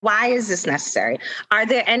Why is this necessary? Are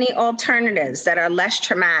there any alternatives that are less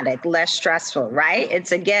traumatic, less stressful, right?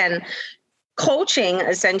 It's again, coaching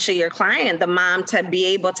essentially your client, the mom, to be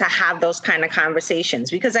able to have those kind of conversations.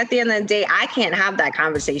 Because at the end of the day, I can't have that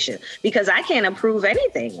conversation because I can't approve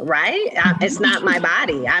anything, right? It's not my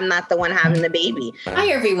body. I'm not the one having the baby. Hi,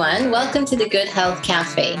 everyone. Welcome to the Good Health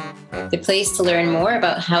Cafe, the place to learn more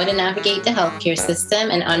about how to navigate the healthcare system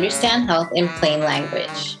and understand health in plain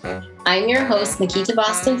language. I'm your host, Nikita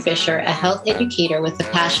Boston Fisher, a health educator with a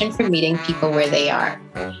passion for meeting people where they are.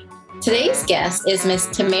 Today's guest is Ms.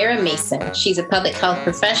 Tamara Mason. She's a public health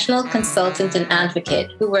professional, consultant, and advocate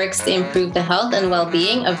who works to improve the health and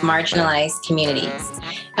well-being of marginalized communities.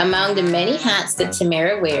 Among the many hats that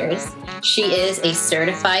Tamara wears, she is a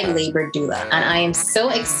certified labor doula, and I am so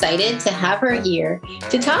excited to have her here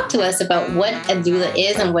to talk to us about what a doula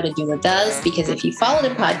is and what a doula does, because if you follow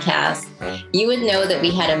the podcast, you would know that we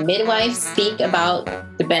had a midwife speak about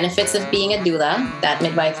the benefits of being a doula. That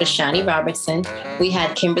midwife was Shani Robertson. We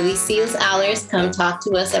had Kimberly Seals-Allers come talk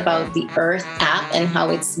to us about the Earth app and how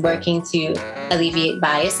it's working to alleviate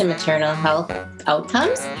bias in maternal health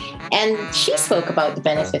outcomes. And she spoke about the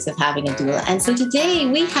benefits of having a doula. And so today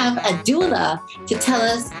we have a doula to tell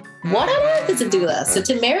us what on earth is a doula. So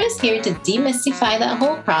Tamara is here to demystify that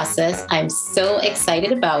whole process. I'm so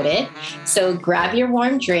excited about it. So grab your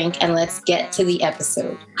warm drink and let's get to the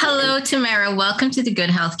episode. Hello, Tamara. Welcome to the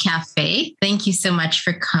Good Health Cafe. Thank you so much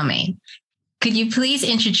for coming. Could you please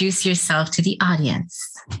introduce yourself to the audience?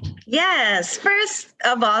 Yes. First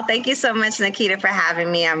of all, thank you so much, Nikita, for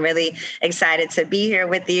having me. I'm really excited to be here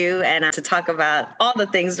with you and to talk about all the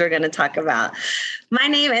things we're going to talk about. My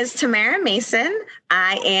name is Tamara Mason.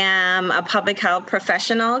 I am a public health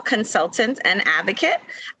professional, consultant, and advocate.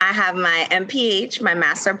 I have my MPH, my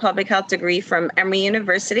Master of Public Health degree from Emory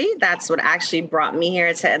University. That's what actually brought me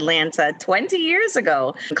here to Atlanta 20 years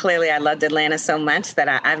ago. Clearly, I loved Atlanta so much that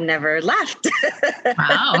I've never left.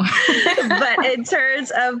 Wow. But in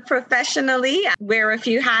terms of professionally, I wear a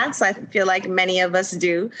few hats. I feel like many of us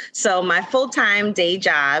do. So my full-time day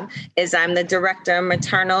job is I'm the Director of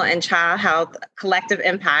Maternal and Child Health Collective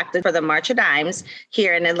Impact for the March of Dimes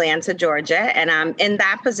here in Atlanta, Georgia. And I'm in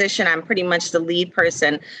that position. I'm pretty much the lead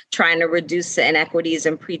person trying to reduce the inequities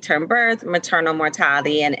in preterm birth, maternal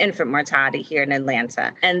mortality, and infant mortality here in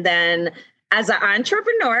Atlanta. And then as an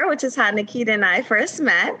entrepreneur, which is how Nikita and I first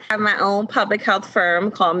met, I have my own public health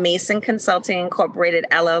firm called Mason Consulting Incorporated,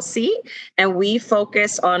 LLC. And we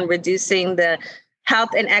focus on reducing the health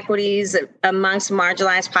inequities amongst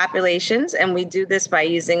marginalized populations. And we do this by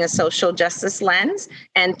using a social justice lens.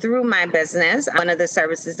 And through my business, one of the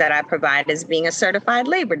services that I provide is being a certified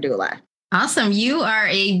labor doula. Awesome. You are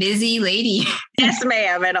a busy lady. Yes,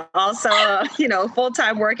 ma'am. And also,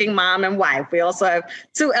 full-time working mom and wife. We also have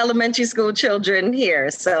 2 elementary school children here.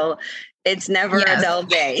 So it's never a dull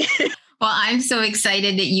day. Well, I'm so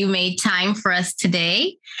excited that you made time for us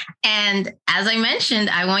today. And as I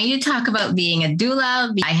mentioned, I want you to talk about being a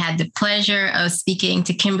doula. I had the pleasure of speaking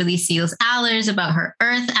to Kimberly Seals-Allers about her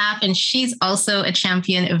Earth app, and she's also a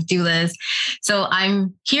champion of doulas. So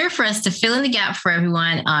I'm here for us to fill in the gap for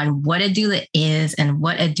everyone on what a doula is and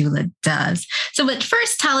what a doula does. So, but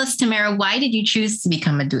first, tell us, Tamara, why did you choose to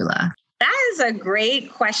become a doula? That is a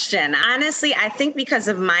great question. Honestly, I think because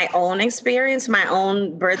of my own experience, my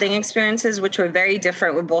own birthing experiences, which were very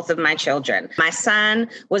different with both of my children. My son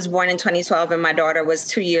was born in 2012 and my daughter was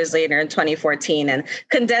 2 years later in 2014. And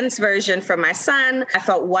condensed version for my son, I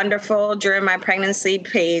felt wonderful during my pregnancy,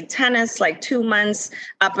 played tennis like 2 months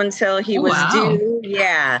up until he was due.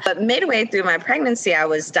 Yeah. But midway through my pregnancy, I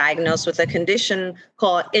was diagnosed with a condition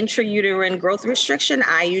called intrauterine growth restriction,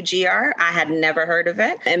 IUGR. I had never heard of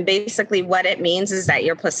it. And basically what it means is that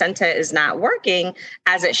your placenta is not working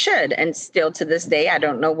as it should. And still to this day, I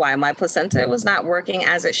don't know why my placenta was not working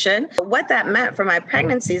as it should. But what that meant for my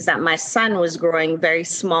pregnancy is that my son was growing very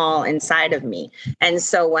small inside of me. And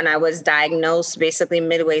so when I was diagnosed basically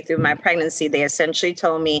midway through my pregnancy, they essentially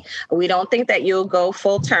told me, we don't think that you'll go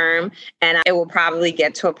full term and it will probably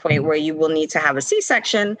get to a point where you will need to have a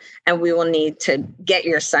C-section and we will need to get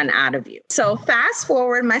your son out of you. So fast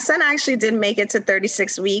forward, my son actually did make it to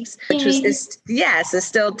 36 weeks, which was, it's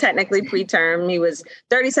still technically preterm. He was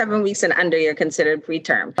 37 weeks and under, you're considered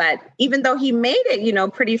preterm. But even though he made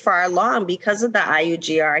it, pretty far along, because of the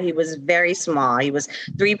IUGR, he was very small. He was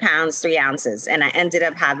 3 pounds, 3 ounces. And I ended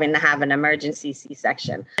up having to have an emergency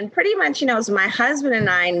C-section. And pretty much, it was my husband and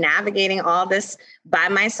I navigating all this by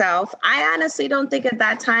myself. I honestly don't think at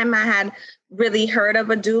that time I had really heard of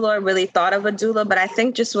a doula or really thought of a doula, but I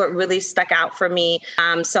think just what really stuck out for me.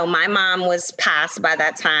 So my mom was passed by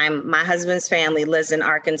that time. My husband's family lives in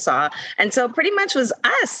Arkansas. And so pretty much was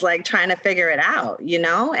us like trying to figure it out,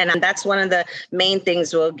 and that's one of the main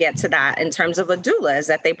things we'll get to that in terms of a doula is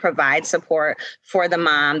that they provide support for the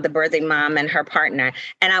mom, the birthing mom and her partner.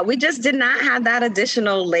 And we just did not have that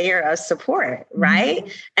additional layer of support. Right. Mm-hmm.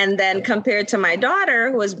 And then compared to my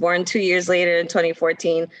daughter, who was born 2 years later in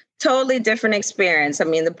 2014, totally different experience. I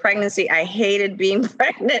mean, the pregnancy, I hated being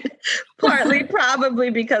pregnant, partly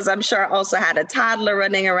probably because I'm sure I also had a toddler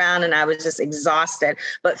running around and I was just exhausted.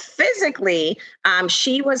 But physically,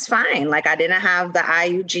 she was fine. Like I didn't have the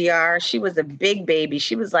IUGR. She was a big baby.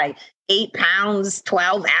 She was like 8 pounds,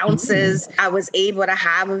 12 ounces. I was able to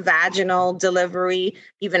have a vaginal delivery.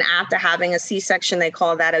 Even after having a C-section, they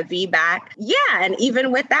call that a VBAC. Yeah. And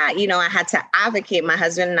even with that, I had to advocate. My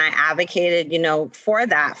husband and I advocated, for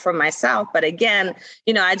that for myself. But again,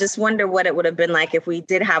 I just wonder what it would have been like if we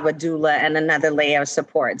did have a doula and another layer of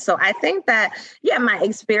support. So I think that, my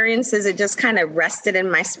experiences, it just kind of rested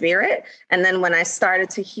in my spirit. And then when I started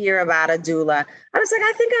to hear about a doula, I was like,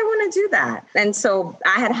 I think I want to do that. And so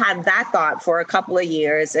I had that thought for a couple of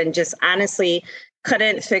years and just honestly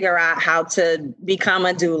couldn't figure out how to become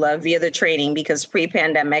a doula via the training because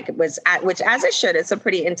pre-pandemic which as it should, it's a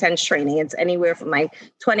pretty intense training. It's anywhere from like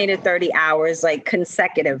 20 to 30 hours, like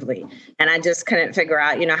consecutively. And I just couldn't figure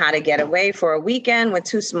out, how to get away for a weekend with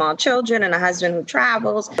 2 small children and a husband who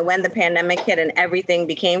travels. When the pandemic hit and everything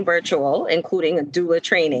became virtual, including doula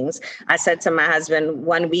trainings, I said to my husband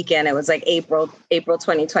one weekend, it was like April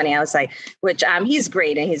 2020. I was like, which he's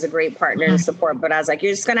great and he's a great partner and support, but I was like,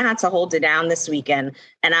 you're just going to have to hold it down this weekend.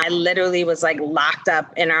 And I literally was like locked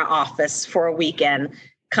up in our office for a weekend,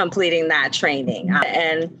 completing that training.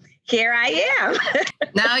 And here I am.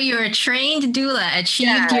 Now you're a trained doula,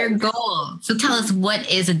 achieved your goal. So tell us,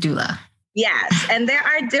 what is a doula? Yes. And there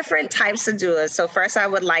are different types of doulas. So first, I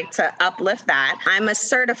would like to uplift that. I'm a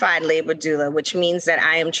certified labor doula, which means that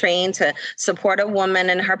I am trained to support a woman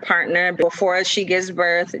and her partner before she gives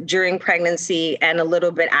birth, during pregnancy, and a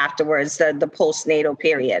little bit afterwards, the postnatal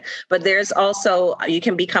period. But there's also, you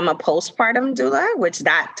can become a postpartum doula, which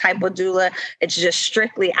that type of doula, it's just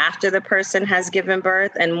strictly after the person has given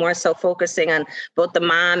birth and more so focusing on both the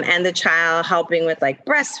mom and the child, helping with like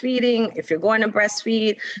breastfeeding, if you're going to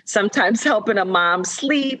breastfeed, sometimes helping a mom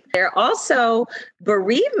sleep. There are also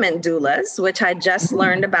bereavement doulas, which I just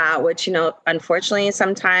learned about, which, unfortunately,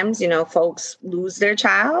 sometimes, folks lose their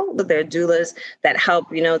child. There are doulas that help,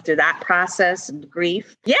 through that process,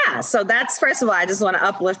 grief. Yeah. So that's, first of all, I just want to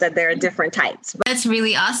uplift that there are different types. That's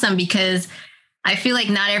really awesome because I feel like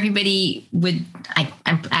not everybody would,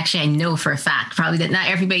 I know for a fact, probably that not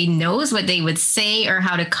everybody knows what they would say or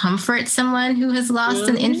how to comfort someone who has lost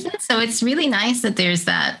an infant. So it's really nice that there's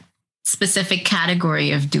that specific category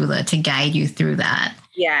of doula to guide you through that.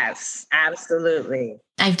 Yes, absolutely.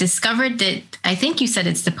 I've discovered that, I think you said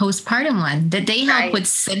it's the postpartum one, that they help with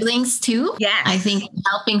siblings too. Yes. I think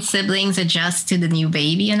helping siblings adjust to the new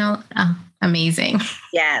baby and all. Oh, amazing.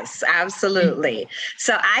 Yes, absolutely.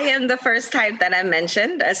 So I am the first type that I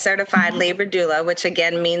mentioned, a certified labor doula, which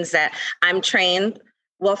again means that I'm trained.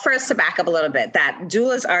 Well, first, to back up a little bit, that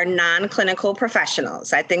doulas are non-clinical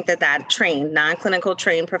professionals. I think that non-clinical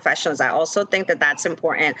trained professionals. I also think that that's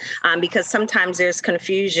important because sometimes there's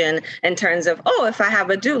confusion in terms of, if I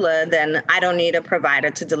have a doula, then I don't need a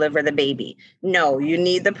provider to deliver the baby. No, you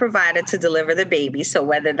need the provider to deliver the baby. So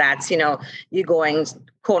whether that's, you're going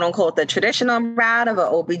quote unquote, the traditional route of an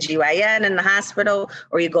OBGYN in the hospital,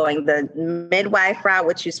 or you're going the midwife route,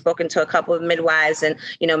 which you've spoken to a couple of midwives. And,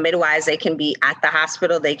 midwives, they can be at the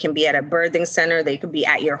hospital, they can be at a birthing center, they could be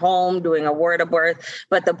at your home doing a word of birth.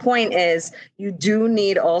 But the point is, you do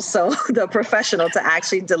need also the professional to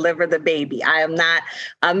actually deliver the baby. I am not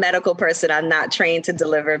a medical person. I'm not trained to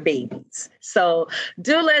deliver babies. So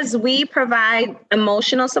doulas, we provide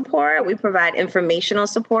emotional support. We provide informational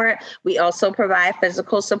support. We also provide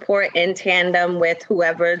physical support in tandem with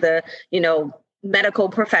whoever the, medical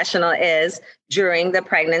professional is during the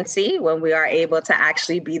pregnancy when we are able to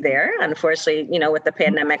actually be there. Unfortunately, with the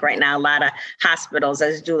pandemic right now, a lot of hospitals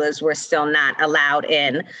as doulas, we're still not allowed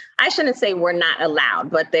in. I shouldn't say we're not allowed,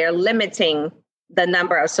 but they're limiting the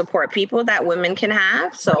number of support people that women can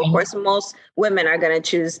have. So of course, most women are going to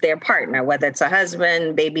choose their partner, whether it's a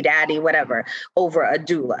husband, baby daddy, whatever, over a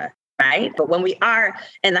doula. right? But when we are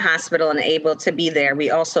in the hospital and able to be there, we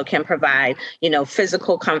also can provide,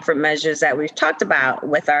 physical comfort measures that we've talked about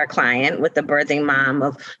with our client, with the birthing mom,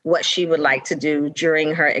 of what she would like to do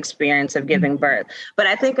during her experience of giving birth. But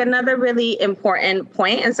I think another really important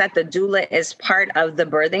point is that the doula is part of the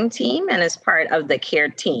birthing team and is part of the care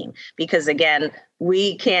team, because again,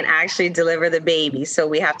 we can't actually deliver the baby. So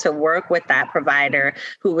we have to work with that provider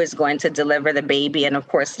who is going to deliver the baby. And of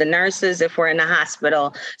course, the nurses, if we're in the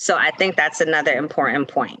hospital. So I think that's another important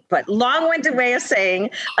point. But long-winded way of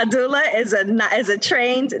saying a doula is a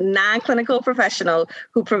trained non-clinical professional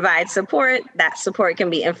who provides support. That support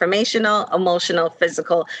can be informational, emotional,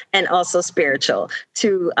 physical, and also spiritual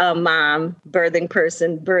to a mom, birthing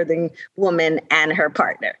person, birthing woman, and her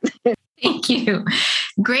partner. Thank you.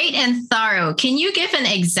 Great and thorough. Can you give an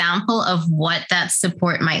example of what that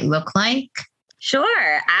support might look like?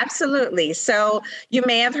 Sure, absolutely. So you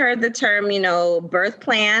may have heard the term, birth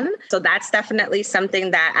plan. So that's definitely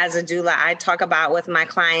something that as a doula, I talk about with my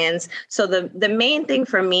clients. So the main thing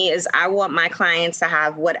for me is I want my clients to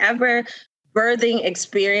have whatever birthing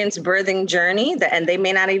experience, birthing journey, and they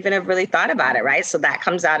may not even have really thought about it, right? So that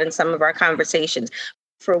comes out in some of our conversations.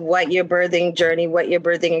 For what your birthing journey, what your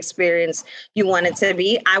birthing experience you want it to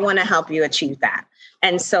be, I want to help you achieve that.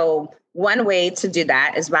 And so one way to do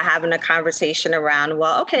that is by having a conversation around,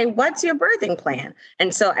 well, okay, what's your birthing plan?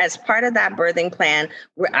 And so as part of that birthing plan,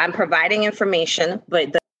 I'm providing information,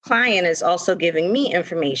 but the client is also giving me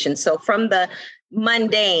information. So from the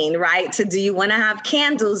mundane, right, to do you want to have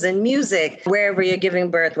candles and music wherever you're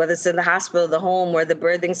giving birth, whether it's in the hospital, the home, or the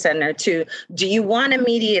birthing center, to do you want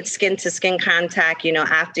immediate skin-to-skin contact,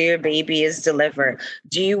 after your baby is delivered?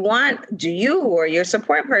 Do you or your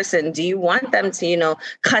support person, do you want them to,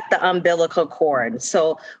 cut the umbilical cord?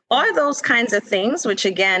 So all those kinds of things, which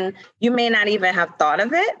again, you may not even have thought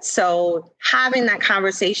of it. So having that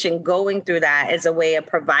conversation, going through that is a way of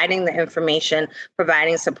providing the information,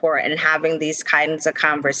 providing support, and having these kinds of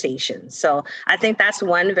conversations. So I think that's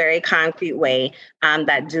one very concrete way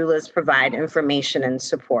that doulas provide information and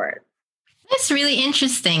support. That's really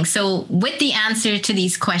interesting. So with the answer to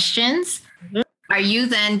these questions, are you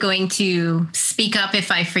then going to speak up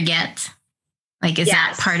if I forget? Like, is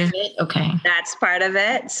that part of it? Okay. That's part of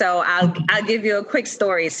it. So I'll give you a quick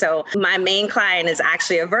story. So my main client is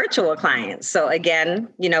actually a virtual client. So again,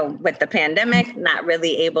 with the pandemic, not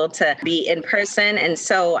really able to be in person. And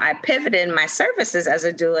so I pivoted my services as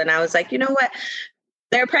a doula, and I was like, you know what?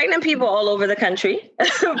 There are pregnant people all over the country.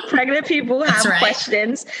 Pregnant people have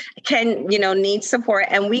questions, need support,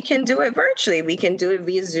 and we can do it virtually. We can do it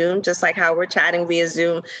via Zoom, just like how we're chatting via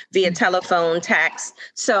Zoom, via telephone, text.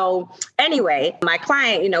 So anyway, my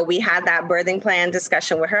client, we had that birthing plan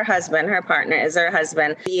discussion with her husband. Her partner is her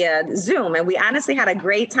husband via Zoom. And we honestly had a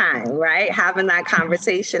great time, right? Having that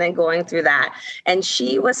conversation and going through that. And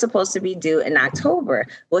she was supposed to be due in October.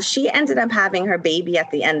 Well, she ended up having her baby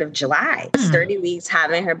at the end of July, 30 weeks, having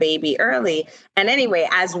her baby early. And anyway,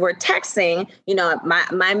 as we're texting,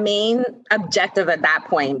 my main objective at that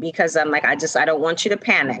point, because I'm like, I don't want you to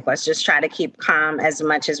panic. Let's just try to keep calm as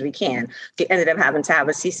much as we can. She ended up having to have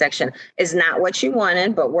a C-section. Is not what you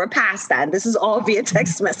wanted, but we're past that. This is all via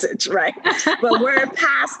text message, right? But we're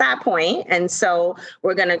past that point. And so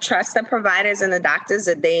we're going to trust the providers and the doctors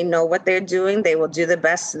that they know what they're doing. They will do the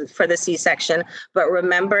best for the C-section. But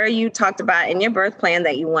remember, you talked about in your birth plan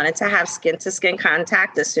that you wanted to have skin-to-skin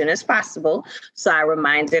contact as soon as possible. So I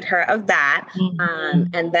reminded her of that.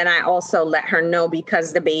 And then I also let her know,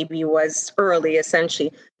 because the baby was early,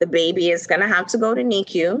 essentially, the baby is going to have to go to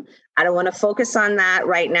NICU. I don't want to focus on that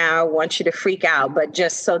right now. I want you to freak out, but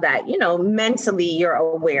just so that, mentally you're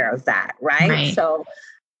aware of that. Right. So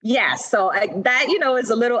so that, is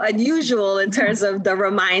a little unusual in terms of the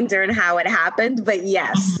reminder and how it happened. But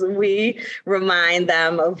yes, we remind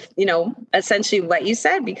them of, essentially what you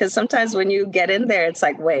said, because sometimes when you get in there, it's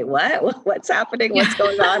like, wait, what? What's happening? What's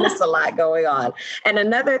going on? It's a lot going on. And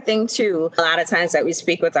another thing, too, a lot of times that we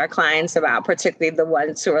speak with our clients about, particularly the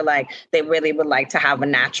ones who are like, they really would like to have a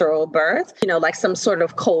natural birth, like some sort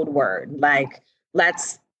of code word, like,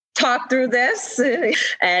 let's talk through this.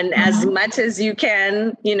 And as much as you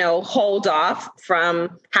can, hold off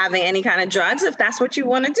from having any kind of drugs, if that's what you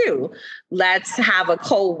want to do. Let's have a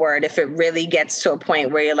code word if it really gets to a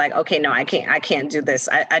point where you're like, okay, no, I can't do this.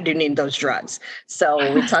 I do need those drugs.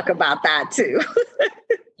 So we talk about that too.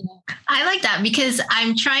 I like that, because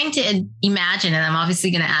I'm trying to imagine, and I'm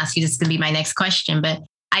obviously going to ask you, this is going to be my next question, but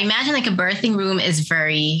I imagine like a birthing room is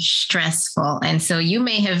very stressful. And so you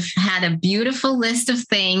may have had a beautiful list of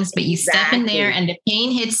things, but you step in there and the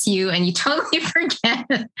pain hits you and you totally forget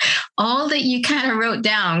all that you kind of wrote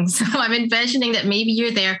down. So I'm envisioning that maybe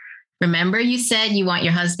you're there remember you said you want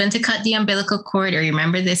your husband to cut the umbilical cord, or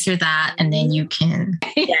remember this or that, and then you can.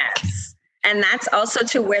 Yes. And that's also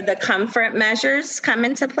to where the comfort measures come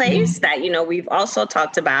into place that, we've also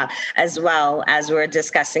talked about as well as we're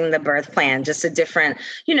discussing the birth plan, just the different,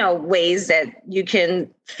 ways that you can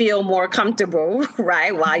feel more comfortable,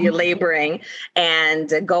 right, while you're laboring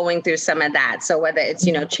and going through some of that. So whether it's,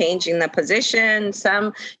 changing the position,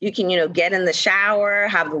 some you can, get in the shower,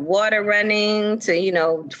 have the water running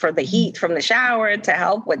to, for the heat from the shower to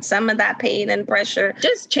help with some of that pain and pressure,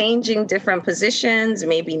 just changing different positions,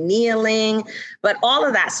 maybe kneeling, but all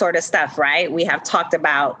of that sort of stuff, right? We have talked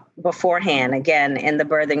about beforehand, again, in the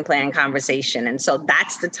birthing plan conversation. And so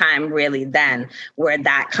that's the time really then where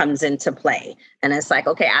that comes into play. And it's like,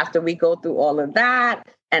 okay, after we go through all of that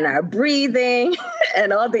and our breathing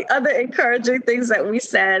and all the other encouraging things that we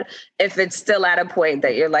said, if it's still at a point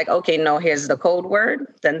that you're like, okay, no, here's the code word,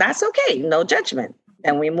 then that's okay. No judgment.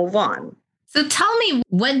 Then we move on. So tell me,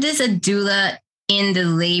 what does a doula in the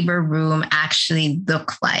labor room actually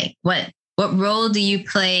look like? What role do you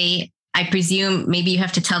play? I presume maybe you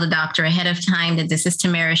have to tell the doctor ahead of time that this is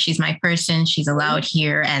Tamara, she's my person, she's allowed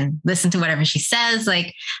here, and listen to whatever she says.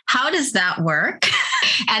 Like, how does that work?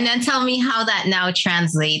 And then tell me how that now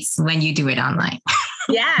translates when you do it online.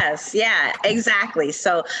 Yes. Yeah, exactly.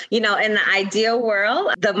 So, in the ideal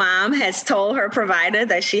world, the mom has told her provider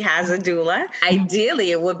that she has a doula.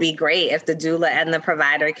 Ideally, it would be great if the doula and the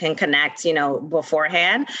provider can connect,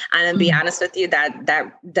 beforehand. And to be honest with you,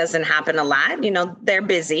 that doesn't happen a lot. They're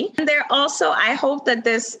busy. And they're also, I hope that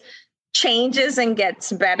this changes and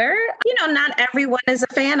gets better. Not everyone is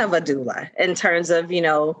a fan of a doula in terms of,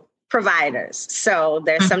 providers. So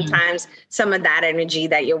there's sometimes some of that energy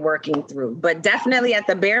that you're working through, but definitely at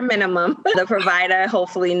the bare minimum, the provider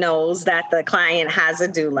hopefully knows that the client has a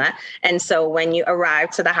doula. And so when you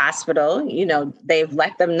arrive to the hospital, they've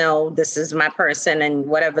let them know this is my person and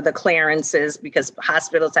whatever the clearance is, because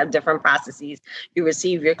hospitals have different processes. You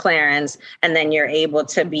receive your clearance and then you're able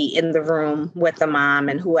to be in the room with the mom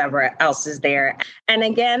and whoever else is there. And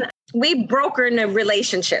again, we broker the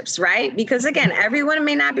relationships, right? Because again, everyone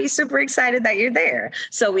may not be super excited that you're there.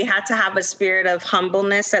 So we have to have a spirit of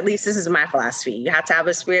humbleness. At least this is my philosophy. You have to have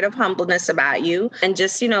a spirit of humbleness about you and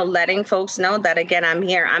just, letting folks know that, again, I'm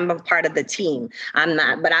here. I'm a part of the team. I'm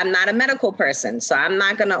not a medical person. So I'm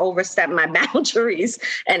not going to overstep my boundaries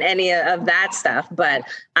and any of that stuff. But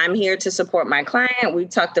I'm here to support my client. We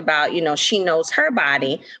talked about, she knows her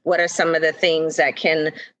body. What are some of the things that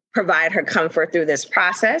can provide her comfort through this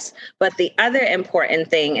process? But the other important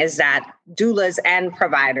thing is that doulas and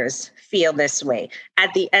providers feel this way.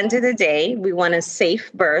 At the end of the day, we want a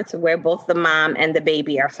safe birth where both the mom and the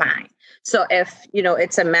baby are fine. So if,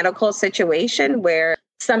 it's a medical situation where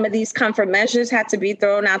some of these comfort measures have to be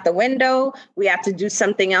thrown out the window, we have to do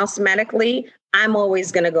something else medically, I'm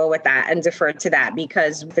always going to go with that and defer to that,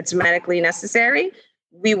 because if it's medically necessary,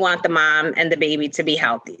 we want the mom and the baby to be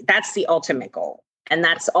healthy. That's the ultimate goal. And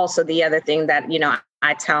that's also the other thing that,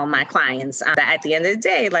 I tell my clients that at the end of the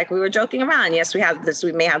day, like we were joking around, yes,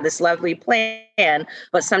 we may have this lovely plan,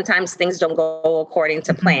 but sometimes things don't go according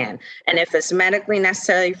to plan. And if it's medically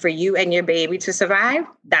necessary for you and your baby to survive,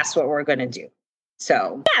 that's what we're going to do.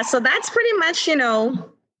 So, yeah, so that's pretty much,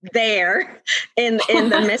 there in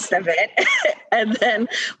the midst of it. And then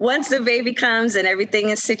once the baby comes and everything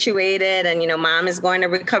is situated and, mom is going to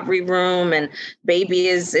recovery room and baby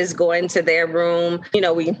is going to their room,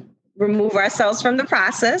 we remove ourselves from the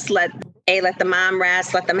process, let the mom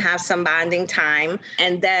rest, let them have some bonding time.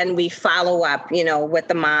 And then we follow up, with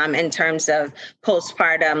the mom in terms of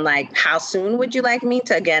postpartum, like how soon would you like me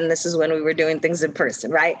to, again, this is when we were doing things in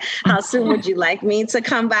person, right? How soon would you like me to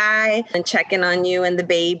come by and check in on you and the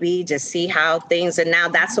baby, just see how things, and now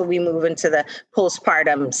that's what we move into the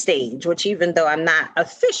postpartum stage, which even though I'm not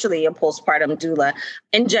officially a postpartum doula,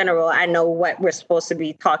 in general, I know what we're supposed to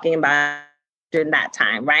be talking about during that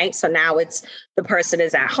time, right? So now it's the person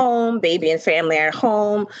is at home, baby and family are at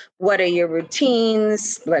home. What are your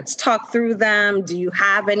routines? Let's talk through them. Do you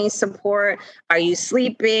have any support? Are you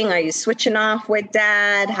sleeping? Are you switching off with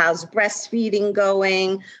dad? How's breastfeeding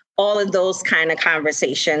going? All of those kind of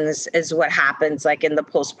conversations is what happens like in the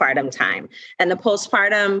postpartum time. And the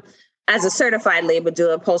postpartum, as a certified labor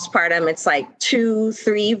doula, postpartum, it's like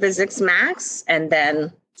 2-3 visits max. And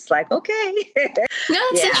then it's like, okay. No,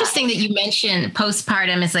 it's interesting that you mentioned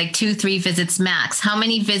postpartum is like 2-3 visits max. How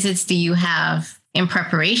many visits do you have in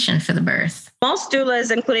preparation for the birth? Most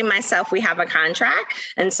doulas, including myself, we have a contract.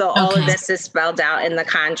 And so all of this is spelled out in the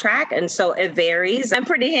contract. And so it varies. I'm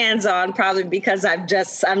pretty hands-on probably because I'm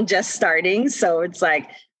just starting. So it's like,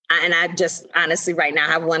 And I just honestly right now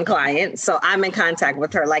have one client. So I'm in contact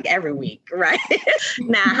with her like every week, right?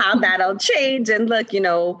 Now, how that'll change. And look,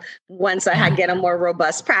 once I get a more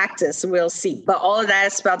robust practice, we'll see. But all of that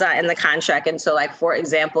is spelled out in the contract. And so like, for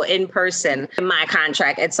example, in person, in my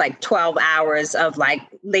contract, it's like 12 hours of like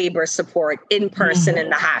labor support in person in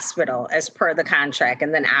the hospital as per the contract.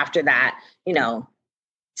 And then after that,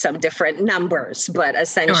 some different numbers, but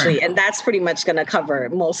essentially, and that's pretty much going to cover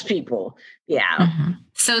most people. Yeah.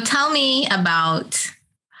 So tell me about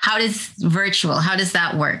how does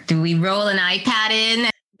that work? Do we roll an iPad in?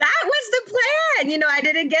 That was the plan. I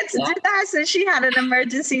didn't get to do that since she had an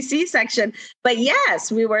emergency C-section. But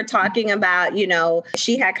yes, we were talking about,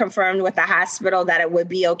 she had confirmed with the hospital that it would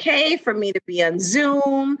be okay for me to be on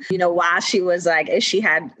Zoom, while she was like, she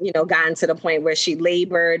had, gotten to the point where she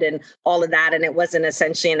labored and all of that. And it wasn't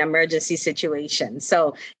essentially an emergency situation.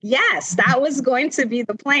 So yes, that was going to be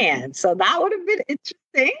the plan. So that would have been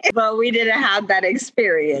interesting, but we didn't have that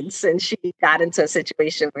experience. And she got into a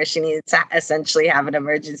situation where she needed to essentially have an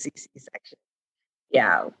emergency C-section.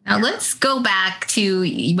 Yeah. Now let's go back to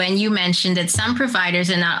when you mentioned that some providers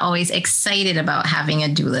are not always excited about having a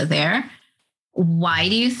doula there. Why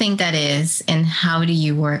do you think that is? And how do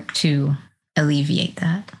you work to alleviate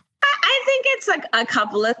that? I think it's like a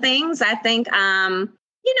couple of things. I think,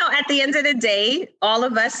 at the end of the day, all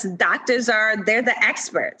of us doctors they're the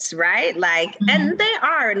experts, right? Like, and they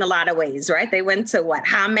are in a lot of ways, right? They went to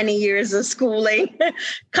how many years of schooling,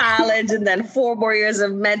 college, and then 4 more years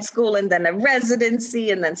of med school, and then a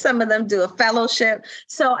residency, and then some of them do a fellowship.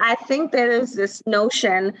 So I think there is this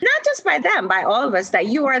notion, not just by them, by all of us, that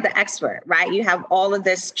you are the expert, right? You have all of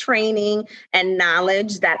this training and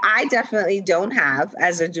knowledge that I definitely don't have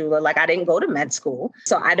as a doula. Like I didn't go to med school,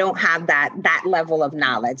 so I don't have that level of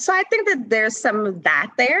knowledge. So I think that there's some of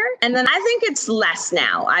that there. And then I think it's less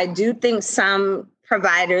now. I do think some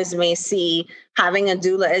providers may see having a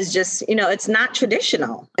doula as just, it's not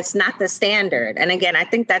traditional. It's not the standard. And again, I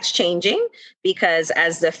think that's changing because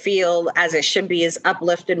as the field, as it should be, is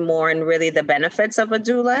uplifted more and really the benefits of a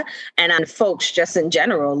doula and on folks just in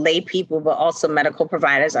general, lay people, but also medical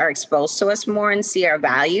providers are exposed to us more and see our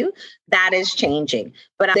value. That is changing.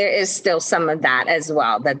 But there is still some of that as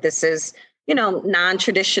well, that this is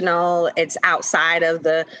non-traditional. It's outside of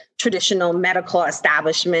the traditional medical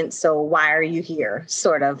establishment. So why are you here?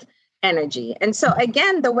 Sort of energy. And so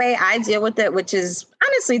again, the way I deal with it, which is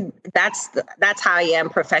honestly, that's how I am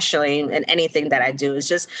professionally in anything that I do, is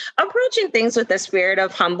just approaching things with a spirit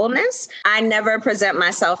of humbleness. I never present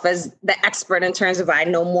myself as the expert in terms of I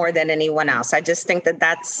know more than anyone else. I just think that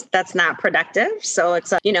that's not productive. So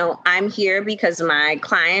it's, I'm here because my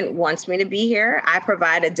client wants me to be here. I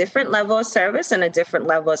provide a different level of service and a different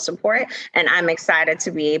level of support. And I'm excited to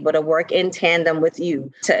be able to work in tandem with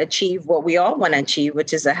you to achieve what we all want to achieve,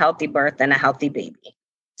 which is a healthy birth and a healthy baby.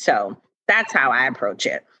 So that's how I approach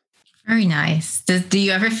it. Very nice. Do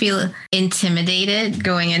you ever feel intimidated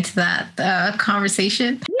going into that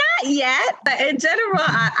conversation? Not yet. But in general,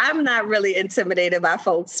 I'm not really intimidated by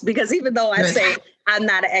folks because even though I say I'm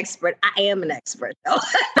not an expert, I am an expert. Though.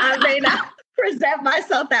 I may not present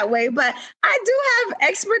myself that way, but I do have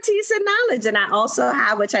expertise and knowledge. And I also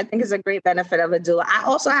have, which I think is a great benefit of a doula, I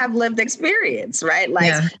also have lived experience, right?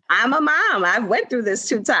 Like I'm a mom. I went through this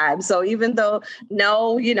 2 times. So even though,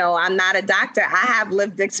 I'm not a doctor, I have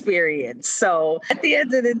lived experience. So at the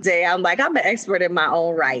end of the day, I'm an expert in my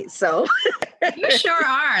own right. So you sure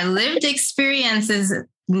are. Lived experience is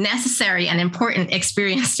necessary and important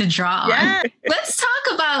experience to draw on. Let's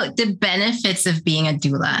talk about the benefits of being a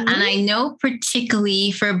doula. And I know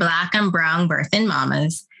particularly for Black and Brown birthing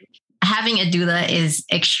mamas, having a doula is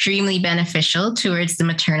extremely beneficial towards the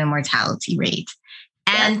maternal mortality rate.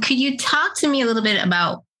 And could you talk to me a little bit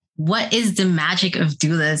about what is the magic of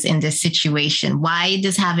doulas in this situation? Why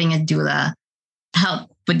does having a doula help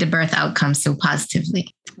with the birth outcome so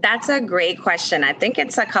positively? That's a great question. I think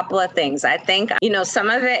it's a couple of things. I think, some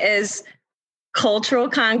of it is cultural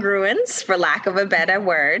congruence, for lack of a better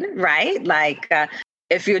word, right? Like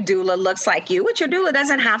if your doula looks like you, which your doula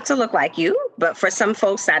doesn't have to look like you, but for some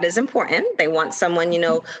folks that is important. They want someone,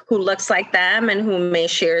 who looks like them and who may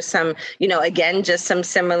share some, again, just some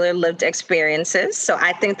similar lived experiences. So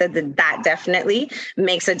I think that that definitely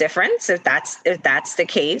makes a difference if that's the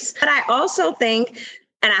case. But I also think,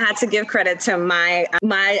 and I had to give credit to my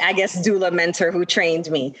doula mentor who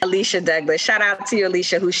trained me, Alicia Douglas. Shout out to you,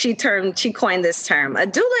 Alicia, who she coined this term. A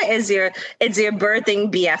doula is your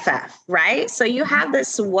birthing BFF, right? So you have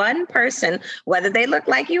this one person, whether they look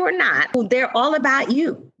like you or not, who they're all about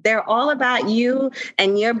you. They're all about you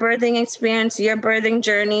and your birthing experience, your birthing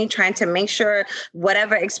journey, trying to make sure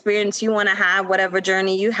whatever experience you want to have, whatever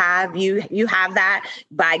journey you have that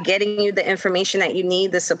by getting you the information that you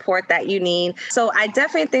need, the support that you need. So I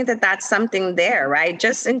definitely think that that's something there, right?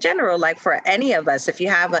 Just in general, like for any of us, if you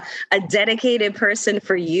have a dedicated person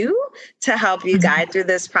for you to help you guide through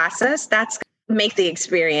this process, that's make the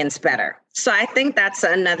experience better. So I think that's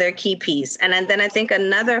another key piece. And then I think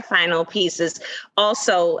another final piece is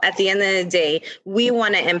also at the end of the day, we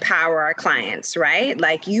want to empower our clients, right?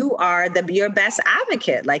 Like you are your best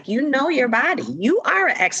advocate. Like, you know your body. You are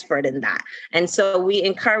an expert in that. And so we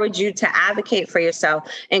encourage you to advocate for yourself,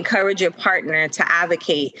 encourage your partner to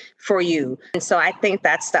advocate for you. And so I think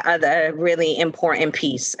that's the other really important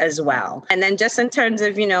piece as well. And then just in terms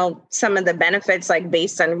of, some of the benefits, like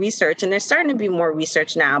based on research, and there's starting to be more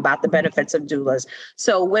research now about the benefits of doulas.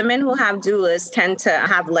 So women who have doulas tend to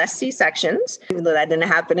have less C-sections, even though that didn't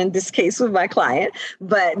happen in this case with my client,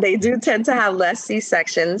 but they do tend to have less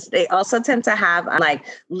C-sections. They also tend to have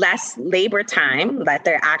less labor time, that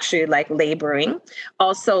they're actually laboring,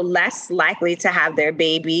 also less likely to have their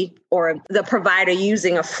baby or the provider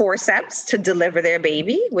using a forceps to deliver their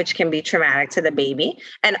baby, which can be traumatic to the baby.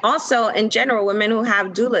 And also in general, women who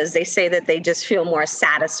have doulas, they say that they just feel more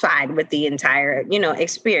satisfied with the entire,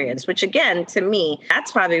 experience, which again, to me,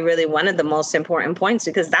 that's probably really one of the most important points,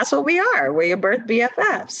 because that's what we are. We're your birth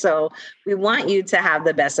BFF. So we want you to have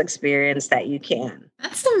the best experience that you can.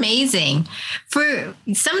 That's amazing. For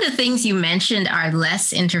some of the things you mentioned are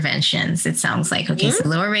less interventions. It sounds like, okay, so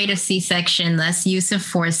lower rate of C-section, less use of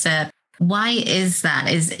forceps. Why is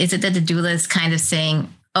that? Is it that the doula is kind of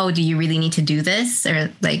saying, oh, do you really need to do this?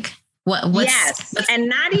 Or what's and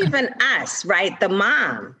not even us, right? The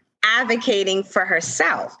mom advocating for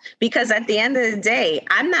herself, because at the end of the day,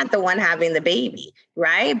 I'm not the one having the baby,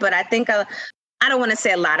 right? But I think I don't want to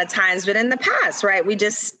say a lot of times, but in the past, right, we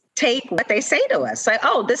just take what they say to us. Like,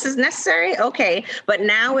 oh, this is necessary. Okay. But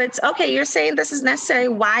now it's, okay, you're saying this is necessary.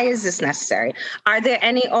 Why is this necessary? Are there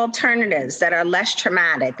any alternatives that are less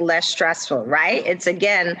traumatic, less stressful, right? It's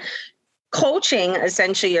again, coaching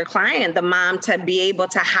essentially your client, the mom, to be able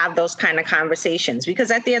to have those kind of conversations. Because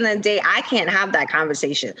at the end of the day, I can't have that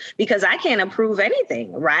conversation because I can't approve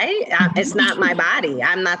anything, right? It's not my body.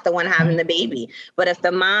 I'm not the one having the baby. But if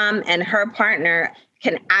the mom and her partner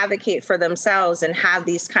can advocate for themselves and have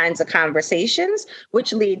these kinds of conversations,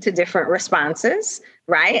 which lead to different responses,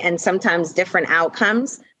 right? And sometimes different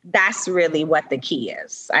outcomes, that's really what the key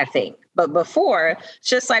is, I think. But before, it's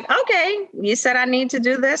just like, okay, you said I need to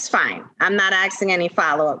do this, fine. I'm not asking any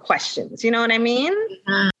follow-up questions. You know what I mean?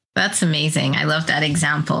 That's amazing. I love that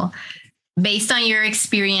example. Based on your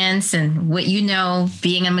experience and what you know,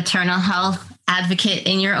 being a maternal health advocate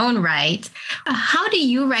in your own right, how do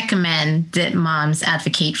you recommend that moms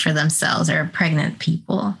advocate for themselves or pregnant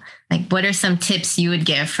people? Like, what are some tips you would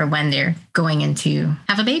give for when they're going in to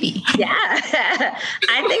have a baby? Yeah,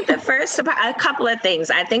 I think a couple of things.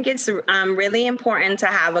 I think it's really important to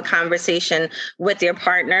have a conversation with your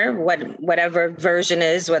partner, whatever version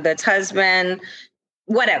is, whether it's husband,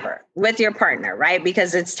 whatever, with your partner, right?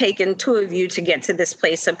 Because it's taken two of you to get to this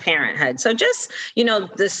place of parenthood. So just,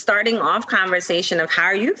 the starting off conversation of how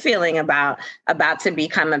are you feeling about to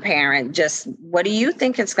become a parent? Just what do you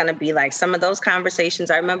think it's going to be like? Some of those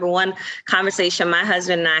conversations. I remember one conversation my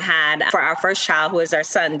husband and I had for our first child, who is our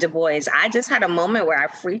son, Du Bois. I just had a moment where I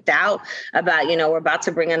freaked out about, we're about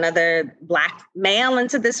to bring another Black male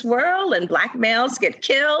into this world and Black males get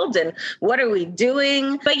killed. And what are we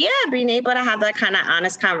doing? But yeah, being able to have that kind of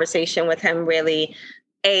honest conversation with him really,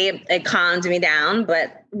 it calmed me down,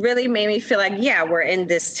 but really made me feel like, yeah, we're in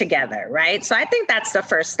this together, right? So I think that's the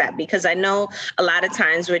first step, because I know a lot of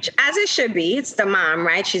times, which as it should be, it's the mom,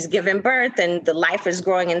 right? She's giving birth and the life is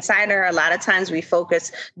growing inside her. A lot of times we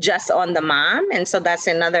focus just on the mom. And so that's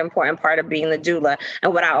another important part of being the doula.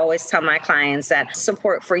 And what I always tell my clients, that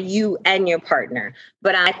support for you and your partner.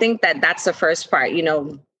 But I think that that's the first part,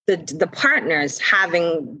 the partners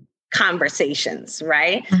having conversations,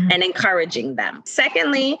 right? Mm-hmm. And encouraging them.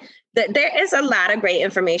 Secondly, there is a lot of great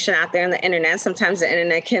information out there on the internet. Sometimes the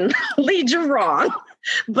internet can lead you wrong,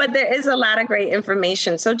 but there is a lot of great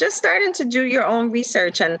information. So just starting to do your own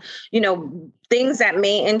research and, things that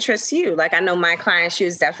may interest you. Like I know my client, she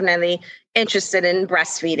was definitely interested in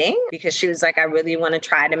breastfeeding because she was like, I really want to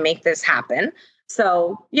try to make this happen.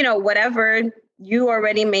 So, whatever you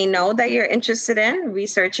already may know that you're interested in,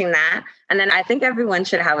 researching that. And then I think everyone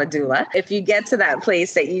should have a doula. If you get to that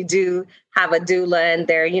place that you do have a doula,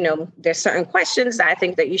 and there's certain questions that I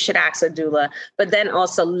think that you should ask a doula, but then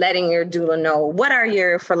also letting your doula know what are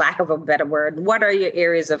your, for lack of a better word, what are your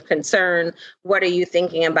areas of concern? What are you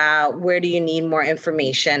thinking about? Where do you need more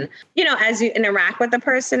information? As you interact with the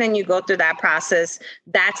person and you go through that process,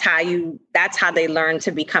 that's how they learn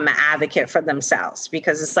to become an advocate for themselves,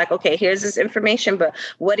 because it's like, okay, here's this information, but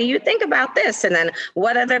what do you think about this? And then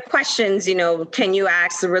what other questions, can you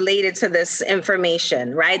ask related to this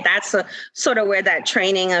information, right? That's sort of where that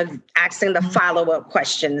training of asking the follow-up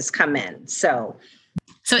questions come in. So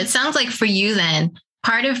it sounds like for you then,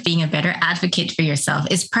 part of being a better advocate for yourself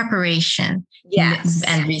is preparation. Yes.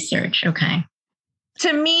 And research. Okay.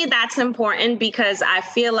 To me, that's important, because I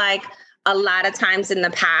feel like a lot of times in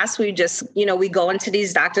the past, we just, we go into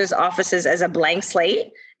these doctors' offices as a blank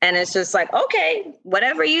slate. And it's just like, okay,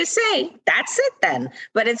 whatever you say, that's it then.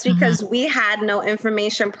 But it's because we had no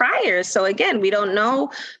information prior. So again, we don't know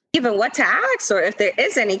even what to ask or if there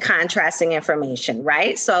is any contrasting information,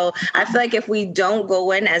 right? So I feel like if we don't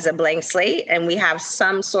go in as a blank slate and we have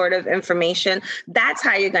some sort of information, that's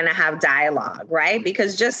how you're going to have dialogue, right?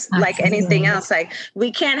 Because just like anything else, like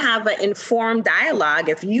we can't have an informed dialogue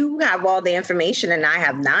if you have all the information and I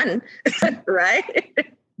have none, right?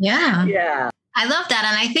 Yeah. Yeah. I love that.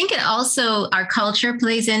 And I think it also, our culture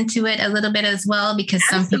plays into it a little bit as well, because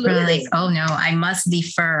some Absolutely. people are like, oh no, I must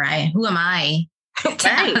defer. Who am I to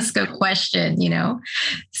ask a question,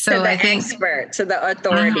 So to the I think expert, to the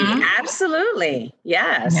authority. Absolutely.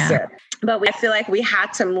 Yes. Yeah. But I feel like we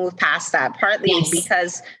had to move past that, partly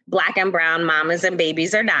because Black and brown mamas and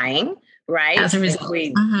babies are dying, right? As a result.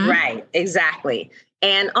 Right. Exactly.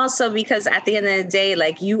 And also because at the end of the day,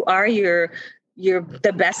 like you're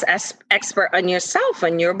the best expert on yourself,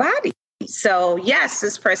 on your body. So yes,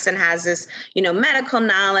 this person has this, medical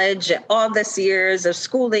knowledge, all this years of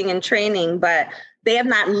schooling and training, but they have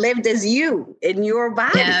not lived as you in your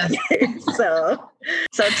body. Yeah. So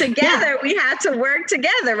together we had to work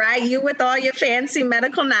together, right? You with all your fancy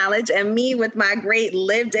medical knowledge and me with my great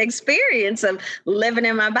lived experience of living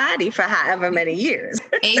in my body for however many years.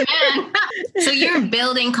 Amen. So you're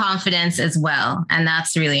building confidence as well. And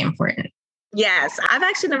that's really important. Yes, I've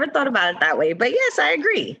actually never thought about it that way, but yes, I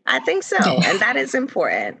agree. I think so. And that is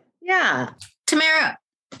important. Yeah. Tamara,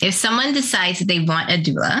 if someone decides that they want a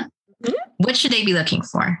doula, what should they be looking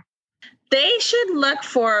for? They should look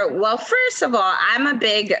for, well, first of all, I'm a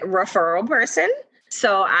big referral person.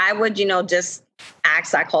 So I would, just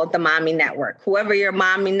ask, I call it the mommy network. Whoever your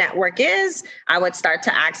mommy network is, I would start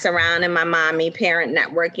to ask around in my mommy parent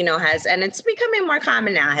network, and it's becoming more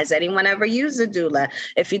common now. Has anyone ever used a doula?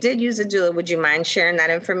 If you did use a doula, would you mind sharing that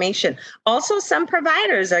information? Also, some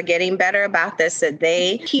providers are getting better about this, that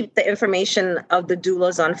they keep the information of the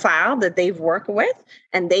doulas on file that they've worked with,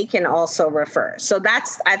 and they can also refer. So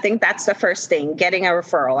I think that's the first thing, getting a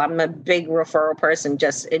referral. I'm a big referral person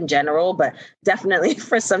just in general, but definitely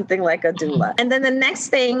for something like a doula. And then the next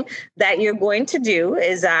thing that you're going to do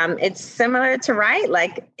is it's similar to, right,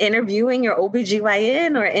 like interviewing your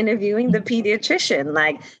OBGYN or interviewing the pediatrician.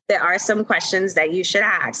 Like there are some questions that you should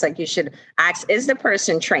ask. Like you should ask, is the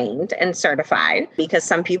person trained and certified? Because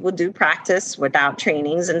some people do practice without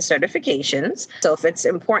trainings and certifications. So if it's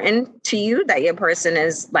important to you that your person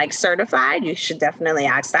is like certified, you should definitely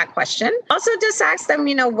ask that question. Also just ask them,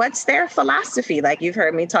 what's their philosophy? Like you've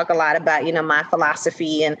heard me talk a lot about, my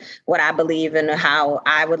philosophy and what I believe in, how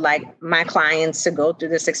I would like my clients to go through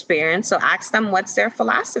this experience. So ask them what's their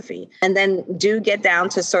philosophy, and then do get down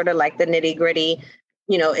to sort of like the nitty gritty.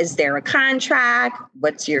 Is there a contract?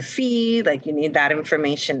 What's your fee? Like you need that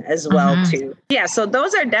information as well too. Yeah. So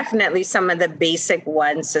those are definitely some of the basic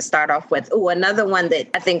ones to start off with. Oh, another one that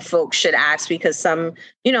I think folks should ask, because some,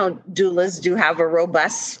 doulas do have a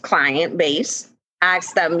robust client base.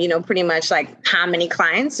 Ask them, pretty much like how many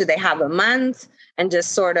clients do they have a month, and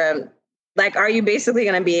just sort of like, are you basically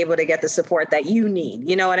going to be able to get the support that you need?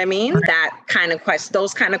 You know what I mean? That kind of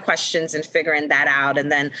those kind of questions, and figuring that out.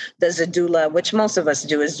 And then does a doula, which most of us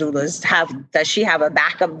do as doulas, does she have a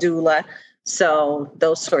backup doula? So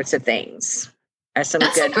those sorts of things are some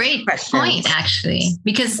That's good a great questions. Point, actually,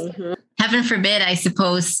 because heaven forbid, I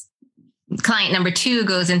suppose, client number 2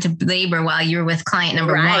 goes into labor while you're with client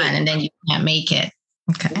number 1, and then you can't make it.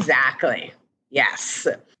 Okay. Exactly. Yes.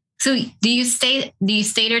 So do you stay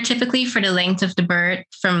there typically for the length of the birth,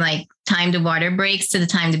 from like time the water breaks to the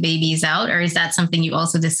time the baby is out? Or is that something you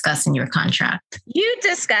also discuss in your contract? You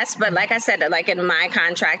discuss, but like I said, like in my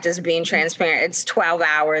contract is being transparent. It's 12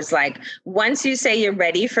 hours. Like once you say you're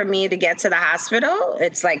ready for me to get to the hospital,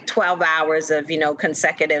 it's like 12 hours of,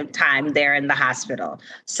 consecutive time there in the hospital.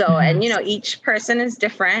 So, and, each person is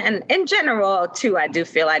different. And in general, too, I do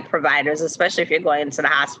feel like providers, especially if you're going into the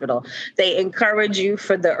hospital, they encourage you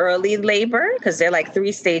for the early labor, because they're like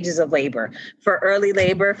 3 stages of labor. For early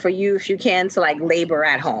labor, for you, if you can, to like labor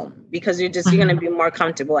at home, because you're going to be more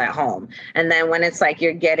comfortable at home. And then when it's like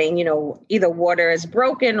you're getting, either water is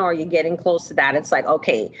broken or you're getting close to that, it's like,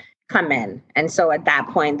 okay, come in. And so at that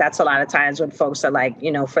point, that's a lot of times when folks are like,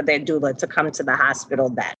 for their doula to come to the hospital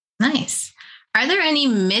then. Nice. Are there any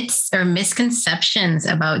myths or misconceptions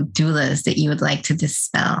about doulas that you would like to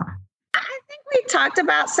dispel? I think we talked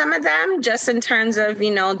about some of them just in terms of,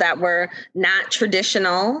 that we're not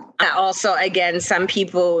traditional. Also, again, some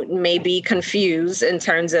people may be confused in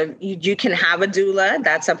terms of you can have a doula.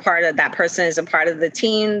 That's a part of that person is a part of the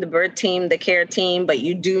team, the birth team, the care team, but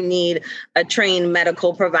you do need a trained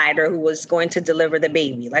medical provider who is going to deliver the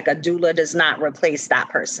baby. Like a doula does not replace that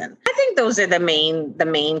person. I think those are the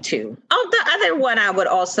main 2. Oh, the other one I would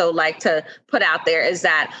also like to put out there is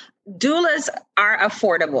that doulas are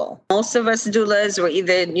affordable. Most of us doulas, we're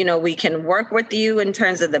either, we can work with you in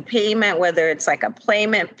terms of the payment, whether it's like a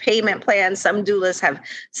payment plan. Some doulas have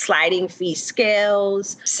sliding fee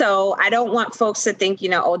scales. So I don't want folks to think,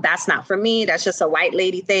 oh, that's not for me. That's just a white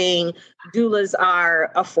lady thing. Doulas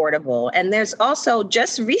are affordable. And there's also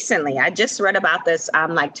just recently, I just read about this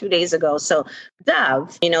like 2 days ago. So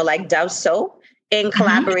Dove, like Dove soap, in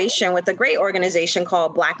collaboration with a great organization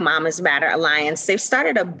called Black Mamas Matter Alliance, they've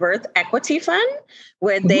started a birth equity fund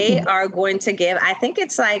where they are going to give, I think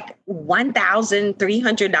it's like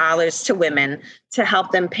 $1,300 to women to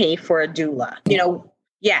help them pay for a doula.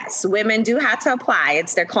 Yes, women do have to apply.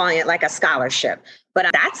 They're calling it like a scholarship, but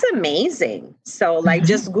that's amazing. So like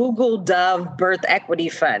just Google Dove Birth Equity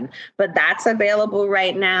Fund, but that's available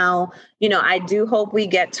right now. I do hope we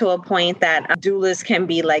get to a point that doulas can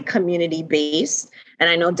be like community based. And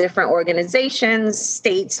I know different organizations,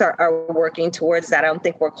 states are working towards that. I don't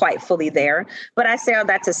think we're quite fully there, but I say all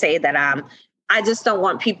that to say that I just don't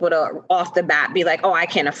want people to off the bat be like, oh, I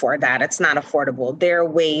can't afford that. It's not affordable. There are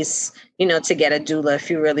ways, to get a doula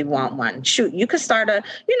if you really want one. Shoot, you could start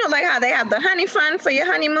like how they have the honey fund for your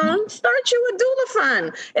honeymoon. Start you a doula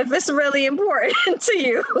fund if it's really important to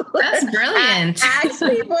you. That's brilliant. Ask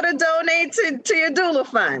people to donate to your doula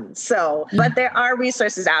fund. So, but there are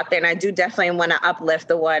resources out there, and I do definitely want to uplift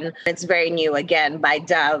the one that's very new, again, by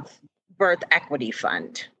Dove Birth Equity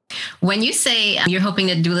Fund. When you say you're hoping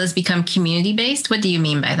that doulas become community-based, what do you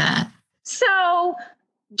mean by that? So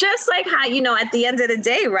just like how, at the end of the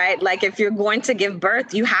day, right? Like if you're going to give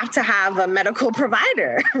birth, you have to have a medical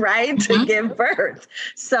provider, right? To give birth.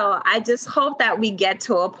 So I just hope that we get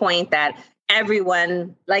to a point that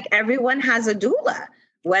everyone has a doula.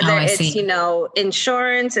 Whether it's,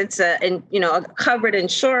 insurance, it's a covered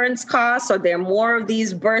insurance cost, or there are more of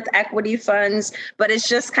these birth equity funds, but it's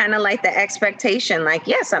just kind of like the expectation, like,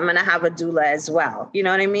 yes, I'm going to have a doula as well. You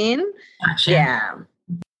know what I mean? Gotcha. Yeah.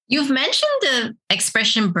 You've mentioned the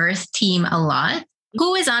expression birth team a lot.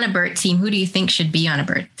 Who is on a birth team? Who do you think should be on a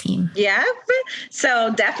birth team? Yeah.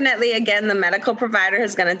 So definitely, again, the medical provider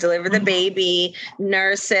who's going to deliver the baby,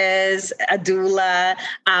 nurses, a doula,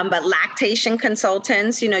 but lactation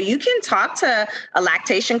consultants. You can talk to a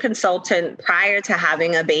lactation consultant prior to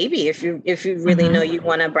having a baby if you really know you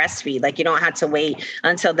want to breastfeed. Like you don't have to wait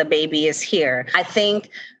until the baby is here. I think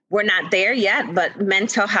we're not there yet, but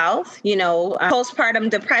mental health, postpartum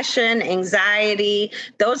depression, anxiety,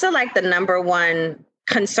 those are like the number one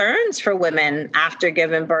concerns for women after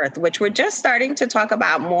giving birth, which we're just starting to talk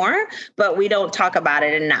about more, but we don't talk about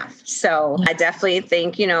it enough. So I definitely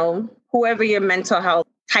think, whoever your mental health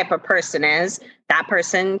type of person is, that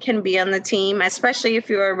person can be on the team, especially if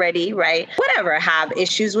you're already, right, whatever, have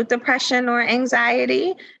issues with depression or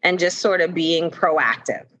anxiety, and just sort of being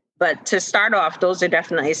proactive. But to start off, those are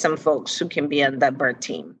definitely some folks who can be on the birth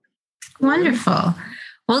team. Wonderful.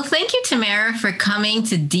 Well, thank you, Tamara, for coming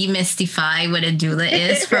to demystify what a doula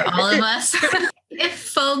is for all of us. If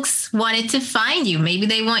folks wanted to find you, maybe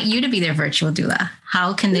they want you to be their virtual doula,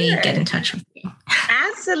 how can they get in touch with you?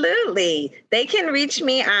 Absolutely. They can reach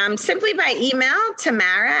me simply by email,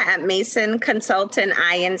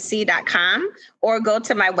 tamara@masonconsultantinc.com, or go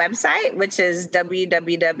to my website, which is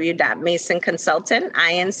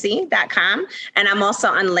www.masonconsultantinc.com. And I'm also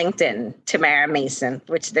on LinkedIn, Tamara Mason,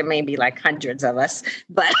 which there may be like hundreds of us,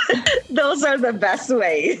 but those are the best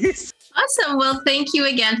ways. Awesome. Well, thank you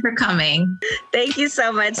again for coming. Thank you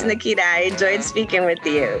so much, Nikita. I enjoyed speaking with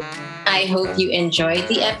you. I hope you enjoyed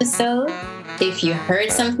the episode. If you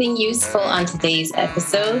heard something useful on today's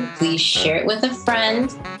episode, please share it with a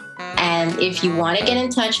friend. And if you want to get in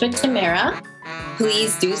touch with Tamara,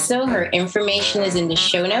 please do so. Her information is in the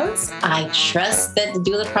show notes. I trust that the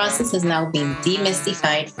doula process has now been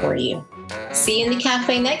demystified for you. See you in the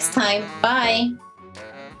cafe next time. Bye.